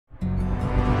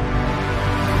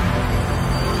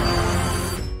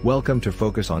Welcome to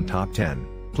Focus on Top 10,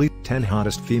 please 10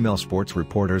 hottest female sports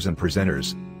reporters and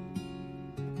presenters.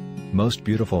 Most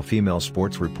beautiful female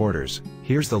sports reporters.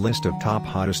 Here's the list of top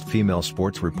hottest female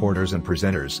sports reporters and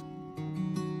presenters.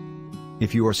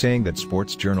 If you are saying that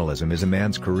sports journalism is a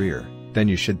man's career, then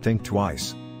you should think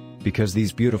twice. Because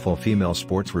these beautiful female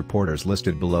sports reporters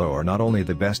listed below are not only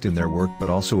the best in their work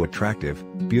but also attractive,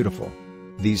 beautiful.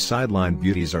 These sideline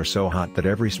beauties are so hot that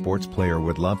every sports player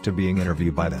would love to being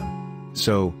interviewed by them.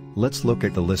 So, let's look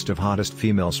at the list of hottest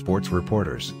female sports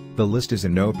reporters. The list is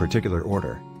in no particular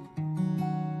order.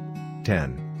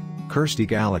 10. Kirsty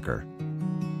Gallagher.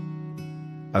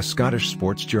 A Scottish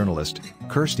sports journalist,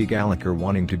 Kirsty Gallagher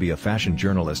wanting to be a fashion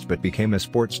journalist but became a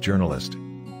sports journalist.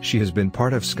 She has been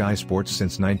part of Sky Sports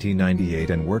since 1998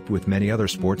 and worked with many other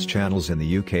sports channels in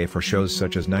the UK for shows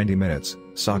such as 90 Minutes,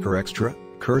 Soccer Extra,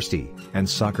 Kirsty, and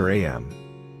Soccer AM.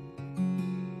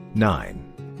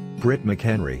 9. Britt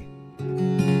McHenry.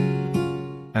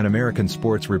 An American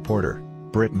sports reporter,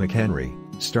 Britt McHenry,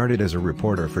 started as a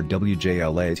reporter for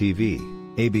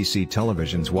WJLA-TV, ABC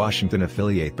Television's Washington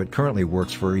affiliate but currently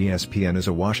works for ESPN as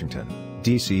a Washington,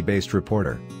 D.C.-based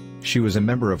reporter. She was a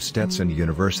member of Stetson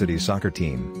University soccer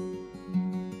team.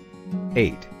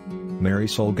 8.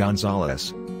 Marisol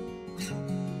Gonzalez.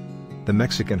 The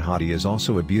Mexican hottie is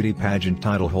also a beauty pageant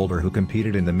title holder who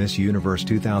competed in the Miss Universe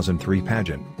 2003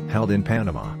 pageant, held in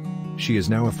Panama. She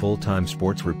is now a full-time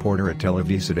sports reporter at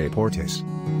Televisa Deportes.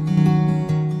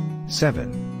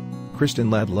 7.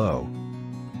 Kristen Ledlow.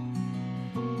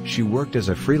 She worked as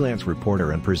a freelance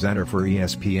reporter and presenter for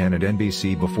ESPN and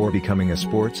NBC before becoming a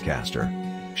sportscaster.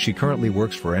 She currently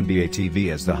works for NBA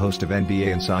TV as the host of NBA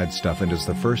Inside Stuff and is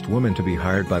the first woman to be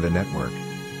hired by the network.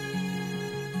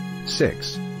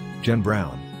 6. Jen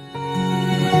Brown.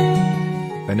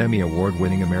 An Emmy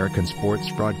Award-winning American sports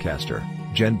broadcaster,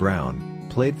 Jen Brown,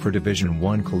 played for Division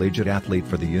I collegiate athlete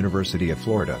for the University of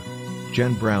Florida.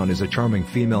 Jen Brown is a charming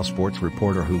female sports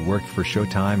reporter who worked for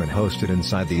Showtime and hosted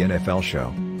Inside the NFL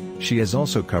show. She has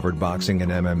also covered boxing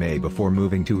and MMA before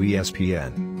moving to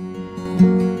ESPN.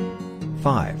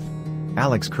 5.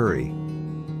 Alex Curry.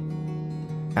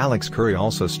 Alex Curry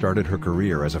also started her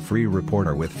career as a free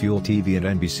reporter with Fuel TV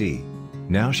and NBC.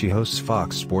 Now she hosts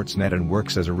Fox Sports Net and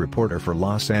works as a reporter for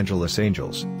Los Angeles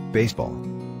Angels, baseball.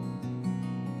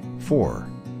 4.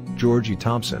 Georgie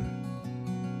Thompson.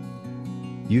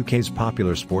 UK's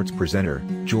popular sports presenter,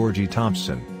 Georgie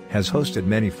Thompson, has hosted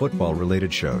many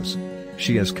football-related shows.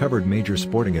 She has covered major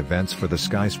sporting events for the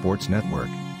Sky Sports Network,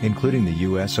 including the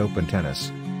US Open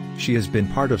Tennis. She has been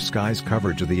part of Sky's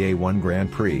coverage of the A1 Grand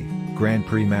Prix, Grand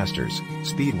Prix Masters,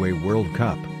 Speedway World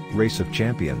Cup, Race of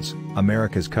Champions,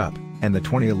 America's Cup, and the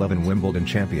 2011 Wimbledon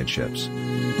Championships.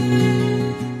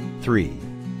 3.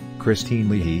 Christine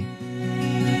Leahy.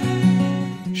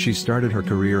 She started her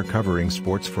career covering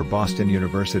sports for Boston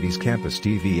University's Campus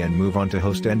TV and moved on to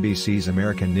host NBC's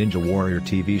American Ninja Warrior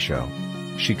TV show.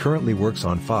 She currently works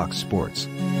on Fox Sports.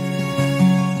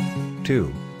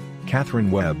 2.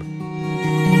 Catherine Webb.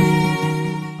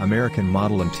 American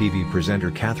model and TV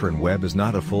presenter Catherine Webb is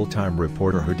not a full-time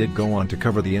reporter who did go on to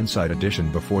cover the Inside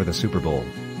Edition before the Super Bowl.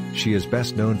 She is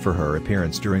best known for her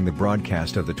appearance during the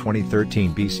broadcast of the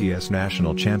 2013 BCS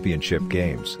National Championship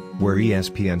Games, where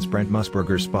ESPN's Brent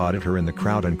Musburger spotted her in the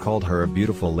crowd and called her a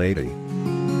beautiful lady.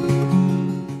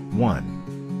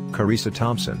 1. Carissa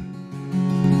Thompson.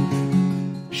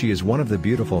 She is one of the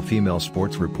beautiful female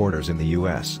sports reporters in the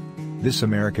U.S. This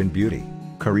American beauty,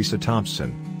 Carissa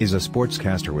Thompson, is a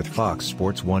sportscaster with Fox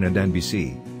Sports 1 and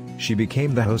NBC. She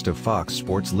became the host of Fox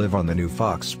Sports Live on the new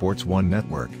Fox Sports 1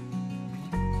 network.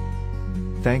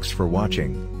 Thanks for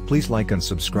watching. Please like and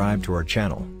subscribe to our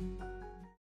channel.